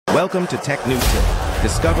Welcome to Tech New Tip.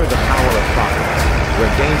 Discover the power of progress,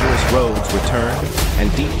 where dangerous roads return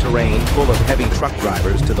and deep terrain full of heavy truck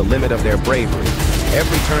drivers to the limit of their bravery.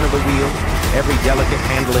 Every turn of the wheel, every delicate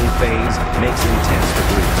handling phase makes intense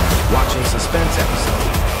debris. Watching suspense episode.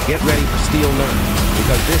 Get ready for steel nerves,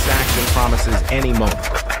 because this action promises any moment.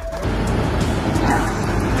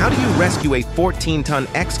 How do you rescue a 14-ton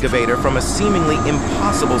excavator from a seemingly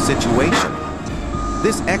impossible situation?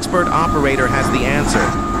 This expert operator has the answer,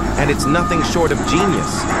 and it's nothing short of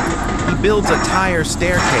genius. He builds a tire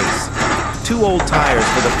staircase. 2 old tires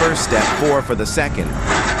for the first step, 4 for the second.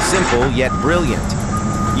 Simple yet brilliant.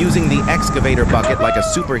 Using the excavator bucket like a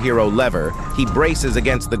superhero lever, he braces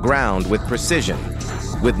against the ground with precision.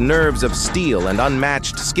 With nerves of steel and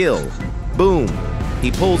unmatched skill, boom,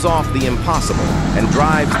 he pulls off the impossible and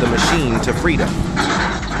drives the machine to freedom.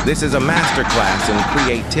 This is a masterclass in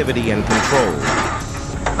creativity and control.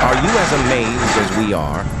 Are you as amazed as we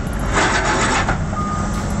are?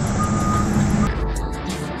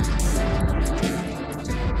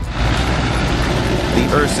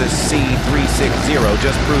 The Ursus C360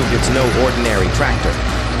 just proved it's no ordinary tractor.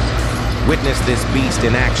 Witness this beast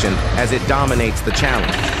in action as it dominates the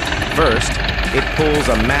challenge. First, it pulls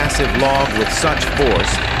a massive log with such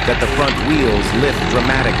force that the front wheels lift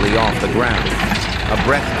dramatically off the ground. A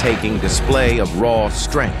breathtaking display of raw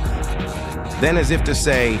strength. Then, as if to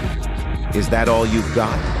say, "Is that all you've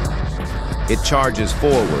got?" It charges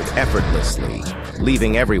forward effortlessly,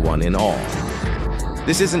 leaving everyone in awe.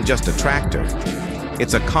 This isn't just a tractor.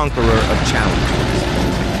 It's a conqueror of challenges.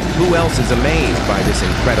 Who else is amazed by this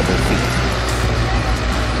incredible feat?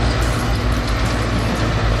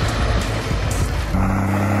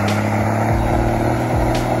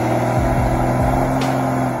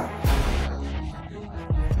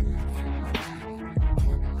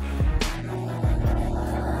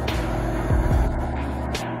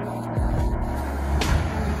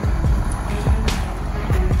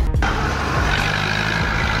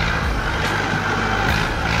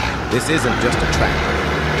 This isn't just a tractor.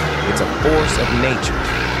 It's a force of nature.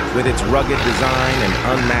 With its rugged design and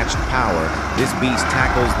unmatched power, this beast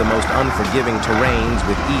tackles the most unforgiving terrains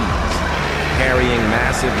with ease. Carrying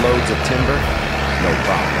massive loads of timber? No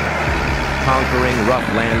problem. Conquering rough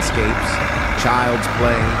landscapes? Child's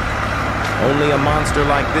play? Only a monster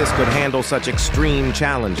like this could handle such extreme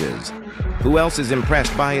challenges. Who else is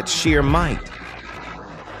impressed by its sheer might?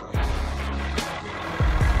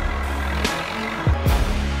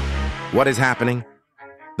 What is happening?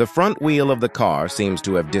 The front wheel of the car seems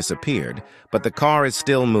to have disappeared, but the car is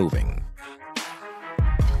still moving.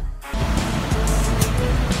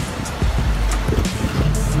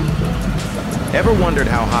 Ever wondered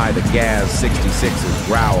how high the Gaz 66's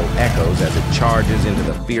growl echoes as it charges into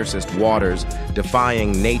the fiercest waters,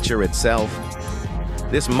 defying nature itself?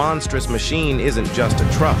 This monstrous machine isn't just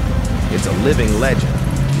a truck, it's a living legend.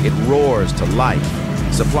 It roars to life,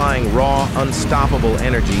 supplying raw, unstoppable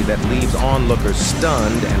energy that leaves onlookers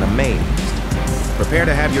stunned and amazed. Prepare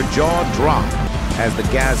to have your jaw drop as the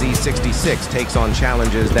Ghazi 66 takes on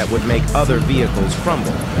challenges that would make other vehicles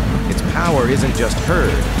crumble. Its power isn't just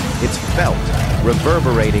heard, it's felt,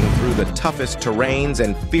 reverberating through the toughest terrains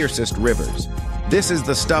and fiercest rivers. This is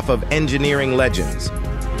the stuff of engineering legends.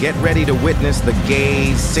 Get ready to witness the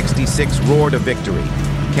Ghazi 66 roar to victory.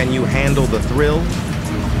 Can you handle the thrill?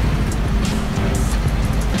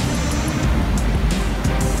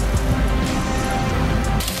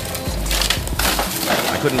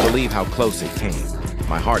 I couldn't believe how close it came.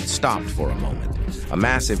 My heart stopped for a moment. A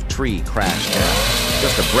massive tree crashed down,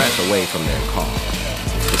 just a breath away from their car.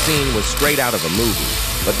 The scene was straight out of a movie,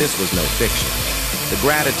 but this was no fiction. The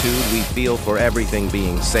gratitude we feel for everything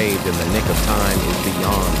being saved in the nick of time is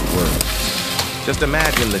beyond words. Just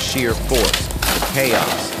imagine the sheer force, the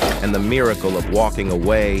chaos, and the miracle of walking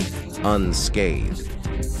away unscathed.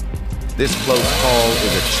 This close call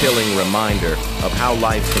is a chilling reminder of how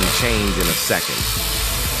life can change in a second.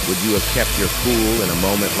 Would you have kept your cool in a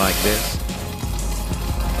moment like this?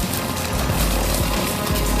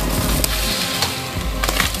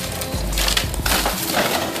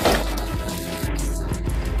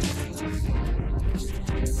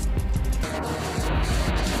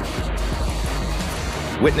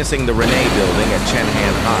 Witnessing the Rene building at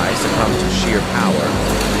Chenhan High succumb to sheer power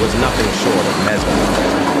was nothing short of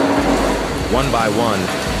mesmerizing. One by one,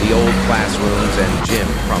 the old classrooms and gym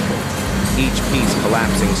crumbled, each piece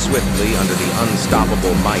collapsing swiftly under the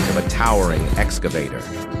unstoppable might of a towering excavator.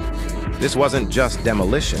 This wasn't just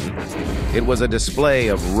demolition, it was a display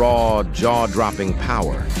of raw, jaw-dropping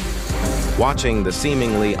power. Watching the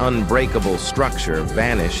seemingly unbreakable structure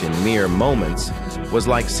vanish in mere moments was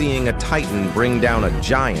like seeing a titan bring down a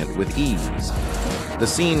giant with ease. The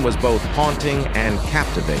scene was both haunting and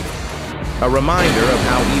captivating, a reminder of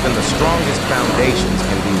how even the strongest foundations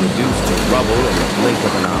can be reduced to rubble in the blink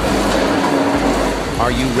of an eye.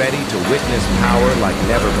 Are you ready to witness power like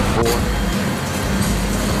never before?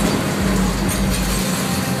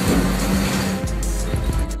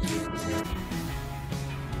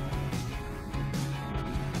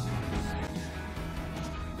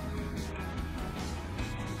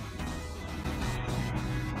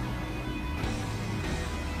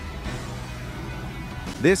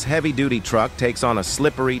 This heavy-duty truck takes on a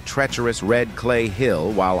slippery, treacherous red clay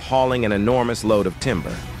hill while hauling an enormous load of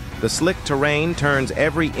timber. The slick terrain turns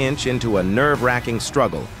every inch into a nerve-wracking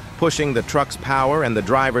struggle, pushing the truck's power and the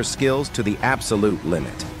driver's skills to the absolute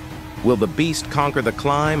limit. Will the beast conquer the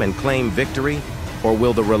climb and claim victory, or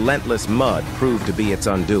will the relentless mud prove to be its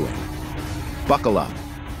undoing? Buckle up.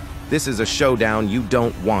 This is a showdown you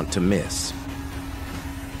don't want to miss.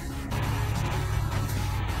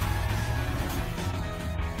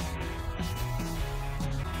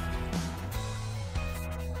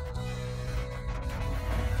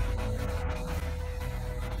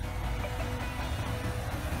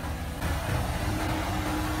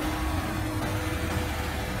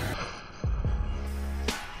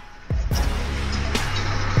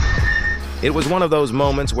 It was one of those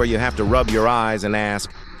moments where you have to rub your eyes and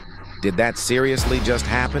ask, did that seriously just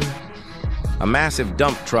happen? A massive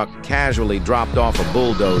dump truck casually dropped off a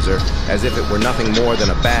bulldozer as if it were nothing more than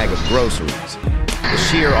a bag of groceries. The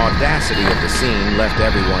sheer audacity of the scene left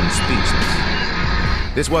everyone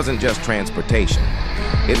speechless. This wasn't just transportation.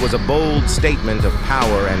 It was a bold statement of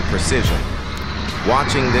power and precision.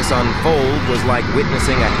 Watching this unfold was like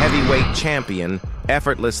witnessing a heavyweight champion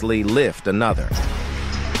effortlessly lift another.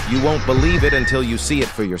 You won't believe it until you see it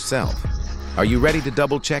for yourself. Are you ready to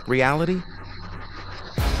double-check reality?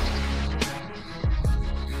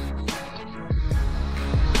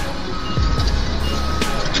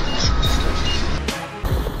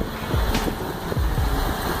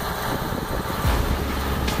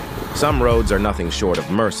 Some roads are nothing short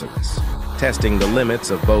of merciless, testing the limits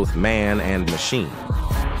of both man and machine.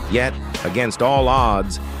 Yet, against all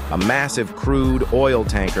odds, a massive crude oil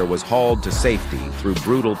tanker was hauled to safety through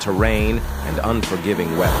brutal terrain and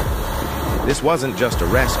unforgiving weather. This wasn't just a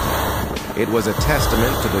rescue. It was a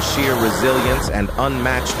testament to the sheer resilience and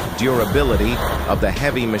unmatched durability of the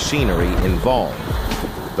heavy machinery involved.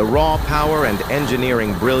 The raw power and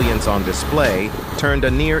engineering brilliance on display turned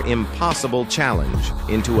a near impossible challenge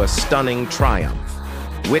into a stunning triumph.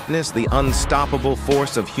 Witness the unstoppable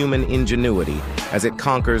force of human ingenuity as it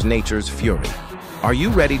conquers nature's fury. Are you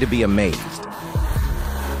ready to be amazed?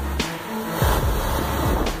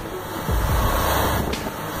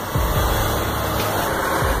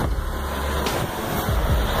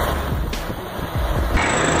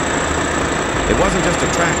 It wasn't just a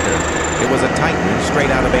tractor, it was a titan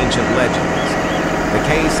straight out of ancient legends. The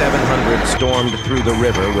K700 stormed through the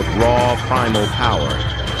river with raw, primal power,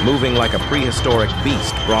 moving like a prehistoric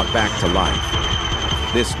beast brought back to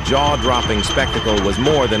life. This jaw-dropping spectacle was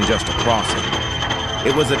more than just a crossing.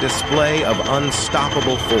 It was a display of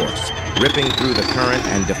unstoppable force, ripping through the current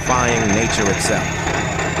and defying nature itself.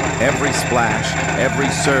 Every splash, every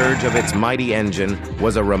surge of its mighty engine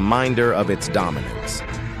was a reminder of its dominance.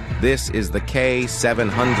 This is the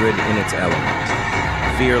K700 in its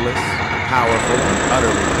element. Fearless, powerful, and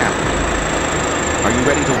utterly captivating. Are you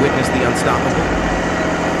ready to witness the unstoppable?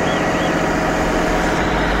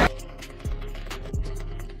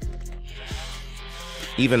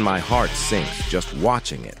 Even my heart sinks just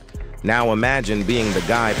watching it. Now imagine being the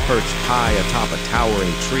guy perched high atop a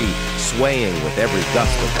towering tree, swaying with every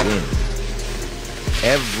gust of wind.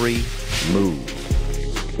 Every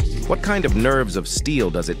move. What kind of nerves of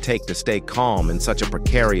steel does it take to stay calm in such a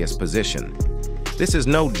precarious position? This is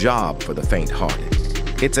no job for the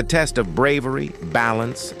faint-hearted. It's a test of bravery,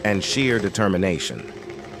 balance, and sheer determination.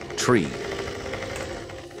 Tree.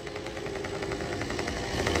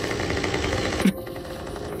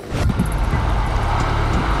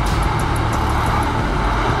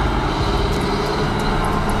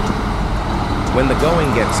 When the going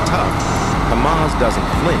gets tough, Kamaz doesn't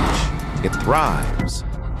flinch, it thrives.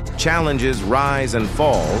 Challenges rise and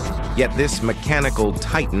fall, yet this mechanical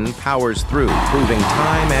titan powers through, proving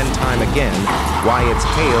time and time again why it's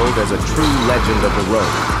hailed as a true legend of the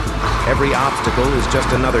road. Every obstacle is just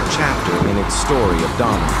another chapter in its story of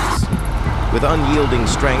dominance. With unyielding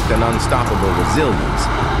strength and unstoppable resilience,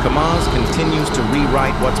 Kamaz continues to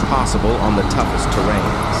rewrite what's possible on the toughest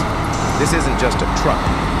terrains. This isn't just a truck.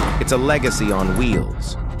 It's a legacy on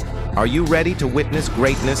wheels. Are you ready to witness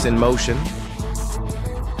greatness in motion?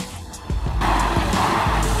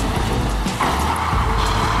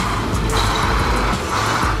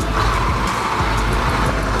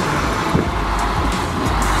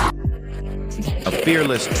 A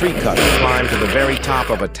fearless tree cutter climbed to the very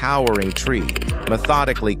top of a towering tree,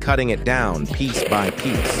 methodically cutting it down piece by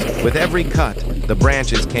piece. With every cut, the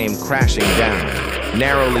branches came crashing down,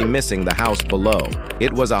 narrowly missing the house below.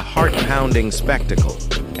 It was a heart-pounding spectacle,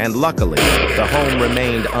 and luckily, the home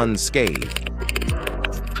remained unscathed.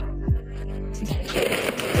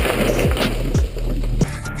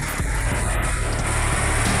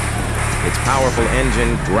 Its powerful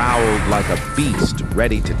engine growled like a beast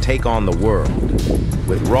ready to take on the world.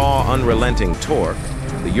 With raw, unrelenting torque,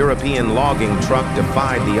 the European logging truck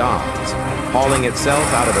defied the odds, hauling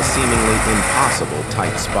itself out of a seemingly impossible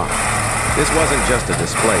tight spot. This wasn't just a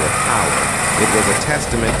display of power, it was a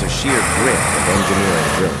testament to sheer grit and engineering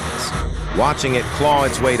brilliance. Watching it claw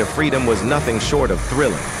its way to freedom was nothing short of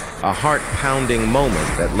thrilling, a heart-pounding moment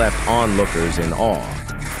that left onlookers in awe.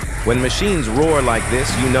 When machines roar like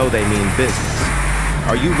this, you know they mean business.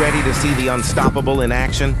 Are you ready to see the unstoppable in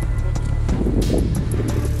action?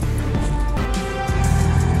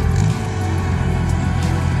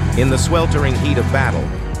 In the sweltering heat of battle,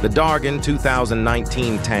 the Dargan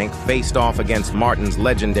 2019 tank faced off against Martin's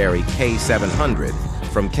legendary K700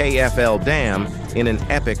 from KFL Dam in an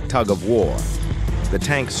epic tug-of-war. The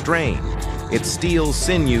tank strained, its steel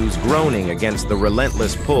sinews groaning against the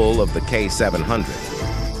relentless pull of the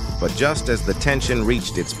K700. But just as the tension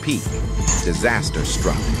reached its peak, disaster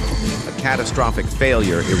struck. A catastrophic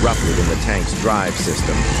failure erupted in the tank's drive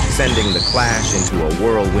system, sending the clash into a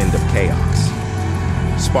whirlwind of chaos.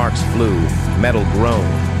 Sparks flew, metal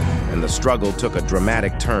groaned, and the struggle took a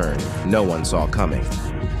dramatic turn no one saw coming.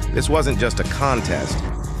 This wasn't just a contest,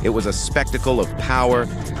 it was a spectacle of power,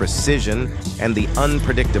 precision, and the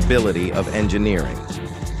unpredictability of engineering.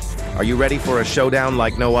 Are you ready for a showdown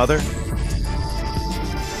like no other?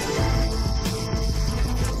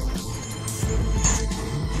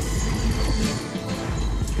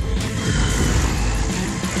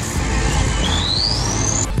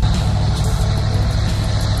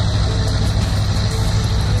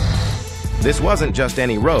 This wasn't just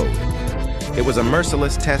any road. It was a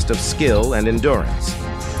merciless test of skill and endurance.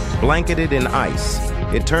 Blanketed in ice,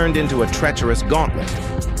 it turned into a treacherous gauntlet,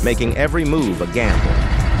 making every move a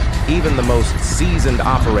gamble. Even the most seasoned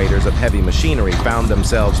operators of heavy machinery found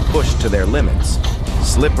themselves pushed to their limits.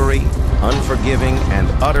 Slippery, unforgiving, and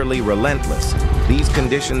utterly relentless, these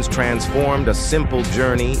conditions transformed a simple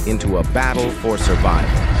journey into a battle for survival.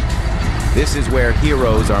 This is where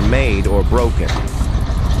heroes are made or broken.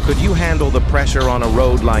 Could you handle the pressure on a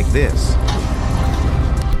road like this?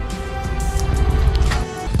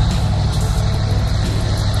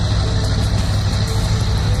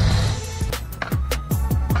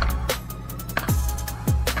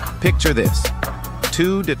 Picture this.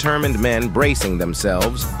 Two determined men bracing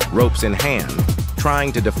themselves, ropes in hand,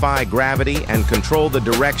 trying to defy gravity and control the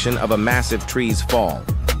direction of a massive tree's fall.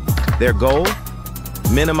 Their goal?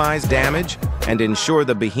 Minimize damage and ensure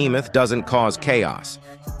the behemoth doesn't cause chaos.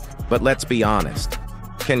 But let's be honest,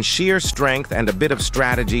 can sheer strength and a bit of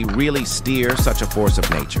strategy really steer such a force of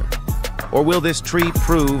nature? Or will this tree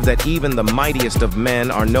prove that even the mightiest of men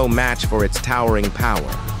are no match for its towering power?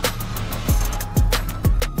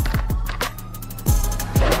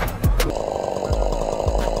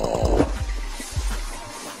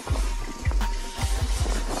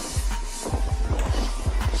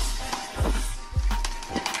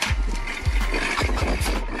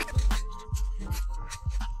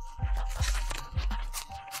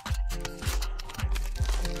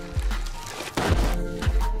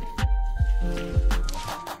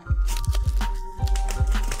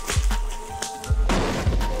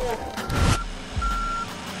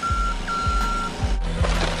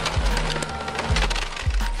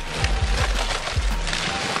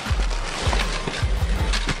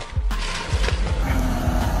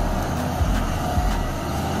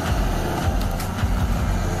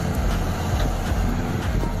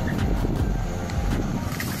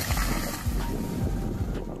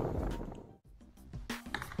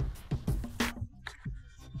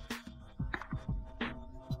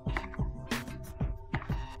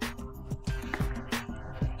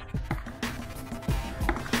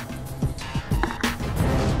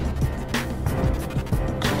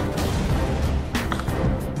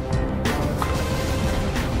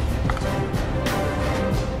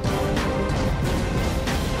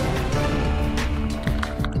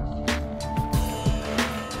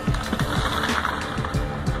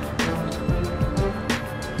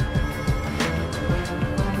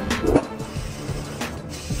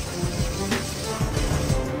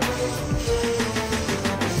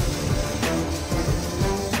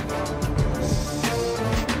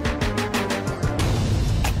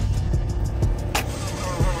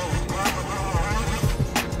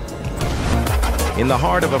 the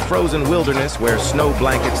heart of a frozen wilderness where snow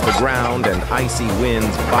blankets the ground and icy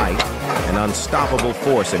winds bite, an unstoppable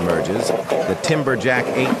force emerges, the Timberjack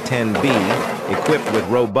 810B, equipped with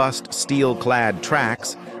robust steel-clad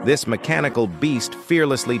tracks. This mechanical beast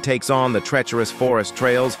fearlessly takes on the treacherous forest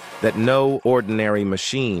trails that no ordinary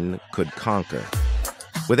machine could conquer.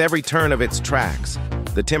 With every turn of its tracks,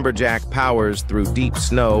 the Timberjack powers through deep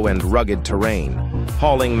snow and rugged terrain,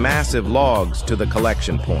 hauling massive logs to the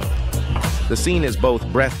collection point. The scene is both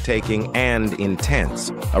breathtaking and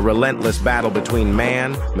intense, a relentless battle between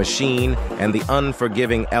man, machine, and the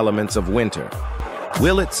unforgiving elements of winter.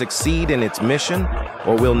 Will it succeed in its mission,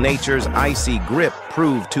 or will nature's icy grip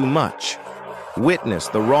prove too much? Witness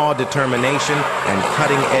the raw determination and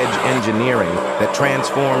cutting-edge engineering that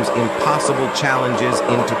transforms impossible challenges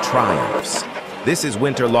into triumphs. This is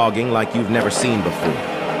winter logging like you've never seen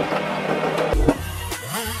before.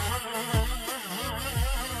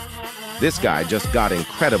 This guy just got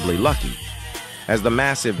incredibly lucky. As the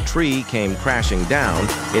massive tree came crashing down,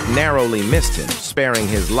 it narrowly missed him, sparing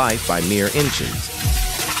his life by mere inches.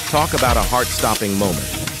 Talk about a heart-stopping moment.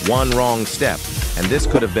 One wrong step, and this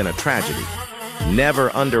could have been a tragedy.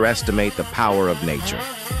 Never underestimate the power of nature.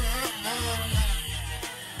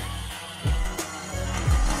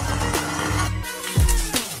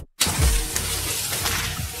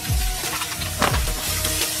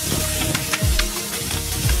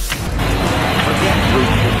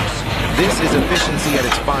 This is efficiency at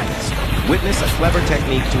its finest. Witness a clever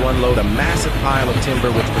technique to unload a massive pile of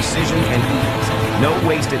timber with precision and ease. No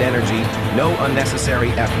wasted energy, no unnecessary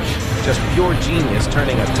effort. Just pure genius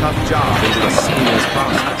turning a tough job into a seamless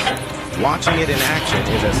process. Watching it in action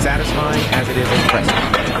is as satisfying as it is impressive.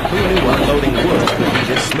 Who knew unloading wood could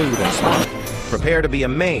be this smooth and smart? Prepare to be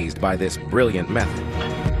amazed by this brilliant method.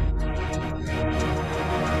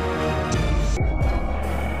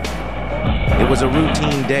 It was a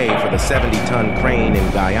routine day for the 70-ton crane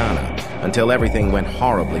in Guyana until everything went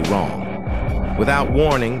horribly wrong. Without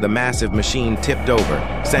warning, the massive machine tipped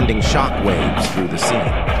over, sending shock waves through the scene.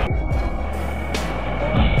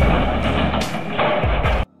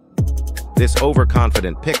 This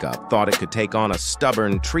overconfident pickup thought it could take on a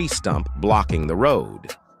stubborn tree stump blocking the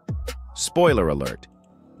road. Spoiler alert,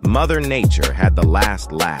 Mother Nature had the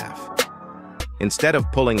last laugh. Instead of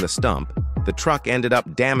pulling the stump, the truck ended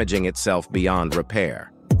up damaging itself beyond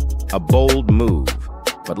repair. A bold move,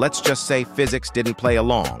 but let's just say physics didn't play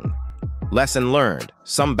along. Lesson learned,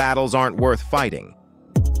 some battles aren't worth fighting.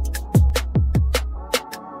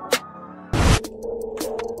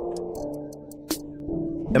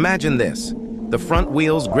 Imagine this, the front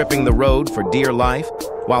wheels gripping the road for dear life,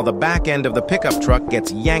 while the back end of the pickup truck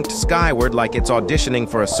gets yanked skyward like it's auditioning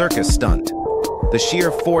for a circus stunt. The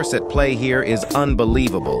sheer force at play here is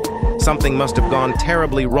unbelievable. Something must have gone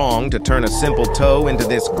terribly wrong to turn a simple tow into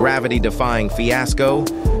this gravity-defying fiasco.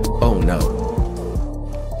 Oh no.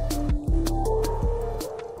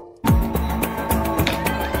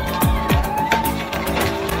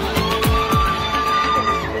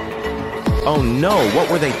 Oh no, what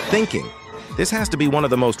were they thinking? This has to be one of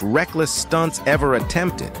the most reckless stunts ever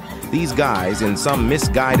attempted. These guys, in some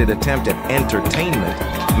misguided attempt at entertainment,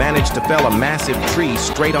 managed to fell a massive tree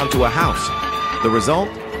straight onto a house. The result?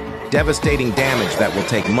 Devastating damage that will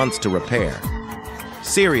take months to repair.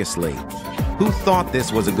 Seriously, who thought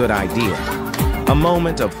this was a good idea? A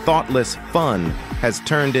moment of thoughtless fun has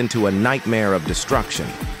turned into a nightmare of destruction.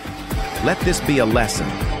 Let this be a lesson.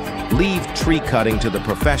 Leave tree cutting to the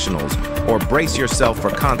professionals, or brace yourself for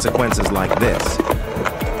consequences like this.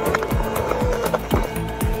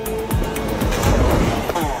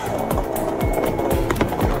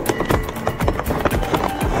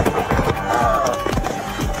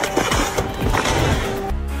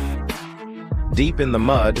 Deep in the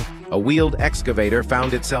mud, a wheeled excavator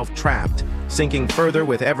found itself trapped, sinking further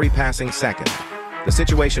with every passing second. The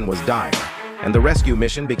situation was dire, and the rescue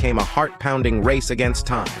mission became a heart-pounding race against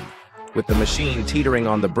time. With the machine teetering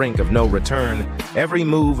on the brink of no return, every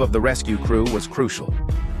move of the rescue crew was crucial.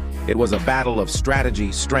 It was a battle of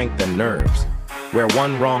strategy, strength, and nerves, where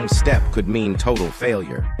one wrong step could mean total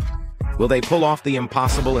failure. Will they pull off the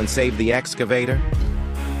impossible and save the excavator?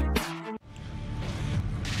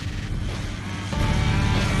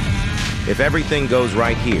 If everything goes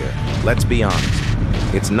right here, let's be honest,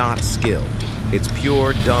 it's not skill. It's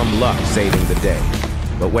pure dumb luck saving the day.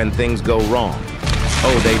 But when things go wrong,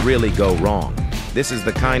 oh, they really go wrong. This is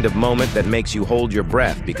the kind of moment that makes you hold your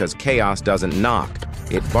breath because chaos doesn't knock.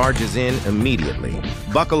 It barges in immediately.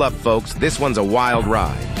 Buckle up, folks. This one's a wild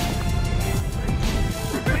ride.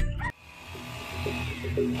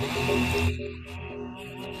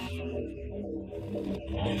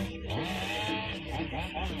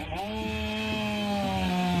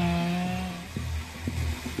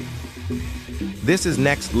 This is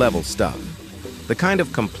next-level stuff. The kind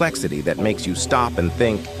of complexity that makes you stop and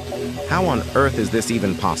think, how on earth is this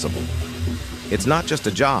even possible? It's not just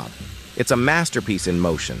a job. It's a masterpiece in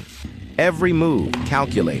motion. Every move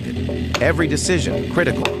calculated, every decision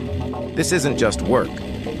critical. This isn't just work.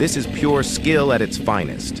 This is pure skill at its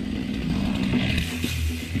finest.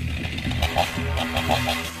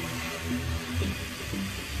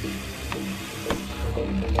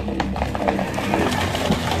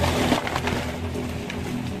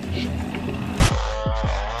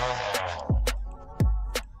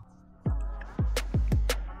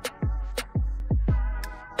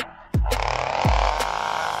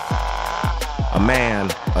 A man,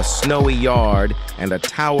 a snowy yard, and a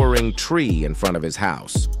towering tree in front of his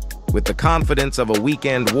house. With the confidence of a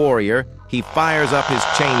weekend warrior, he fires up his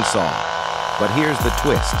chainsaw. But here's the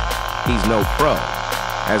twist. He's no pro.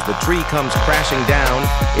 As the tree comes crashing down,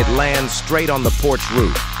 it lands straight on the porch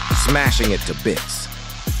roof, smashing it to bits.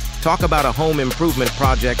 Talk about a home improvement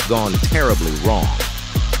project gone terribly wrong.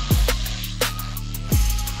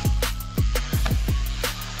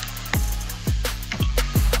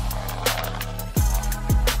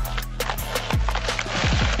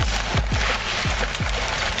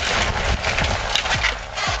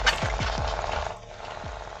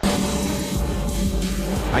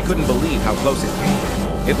 I couldn't believe how close it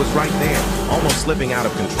came. It was right there, almost slipping out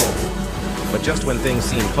of control. But just when things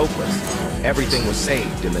seemed hopeless, everything was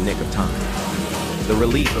saved in the nick of time. The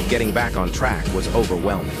relief of getting back on track was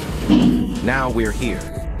overwhelming. Now we're here,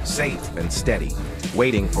 safe and steady,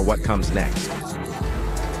 waiting for what comes next.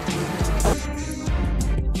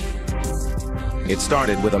 It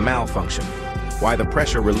started with a malfunction. Why the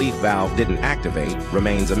pressure relief valve didn't activate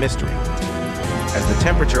remains a mystery. As the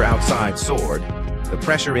temperature outside soared, the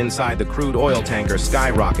pressure inside the crude oil tanker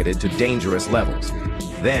skyrocketed to dangerous levels.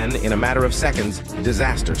 Then, in a matter of seconds,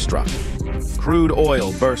 disaster struck. Crude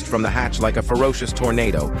oil burst from the hatch like a ferocious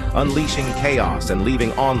tornado, unleashing chaos and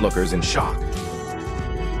leaving onlookers in shock.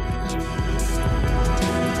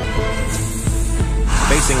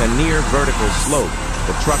 Facing a near vertical slope,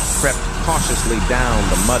 the truck crept cautiously down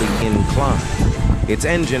the muddy incline. Its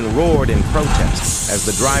engine roared in protest as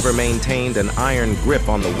the driver maintained an iron grip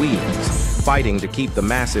on the wheels, fighting to keep the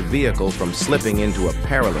massive vehicle from slipping into a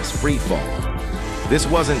perilous freefall. This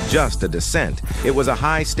wasn't just a descent, it was a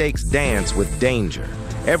high-stakes dance with danger.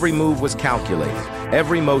 Every move was calculated,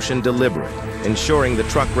 every motion deliberate, ensuring the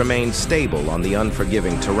truck remained stable on the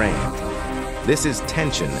unforgiving terrain. This is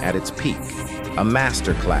tension at its peak, a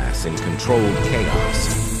masterclass in controlled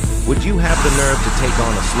chaos. Would you have the nerve to take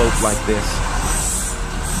on a slope like this?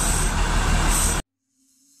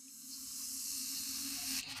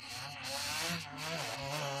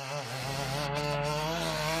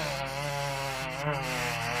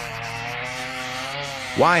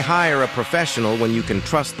 Why hire a professional when you can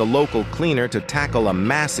trust the local cleaner to tackle a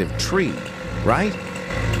massive tree, right?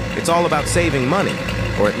 It's all about saving money,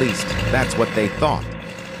 or at least that's what they thought.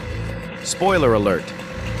 Spoiler alert,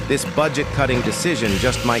 this budget-cutting decision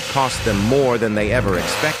just might cost them more than they ever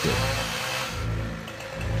expected.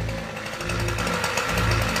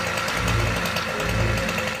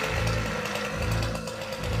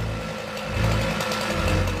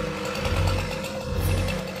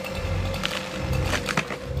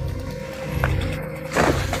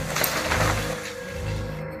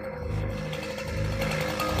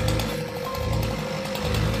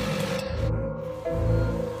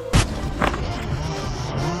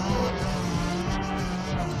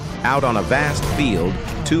 Out on a vast field,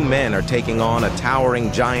 two men are taking on a towering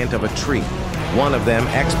giant of a tree. One of them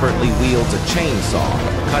expertly wields a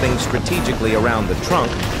chainsaw, cutting strategically around the trunk,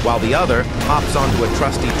 while the other hops onto a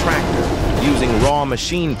trusty tractor, using raw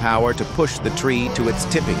machine power to push the tree to its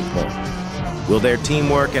tipping point. Will their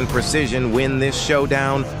teamwork and precision win this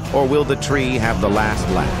showdown, or will the tree have the last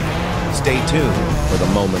laugh? Stay tuned for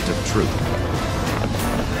the moment of truth.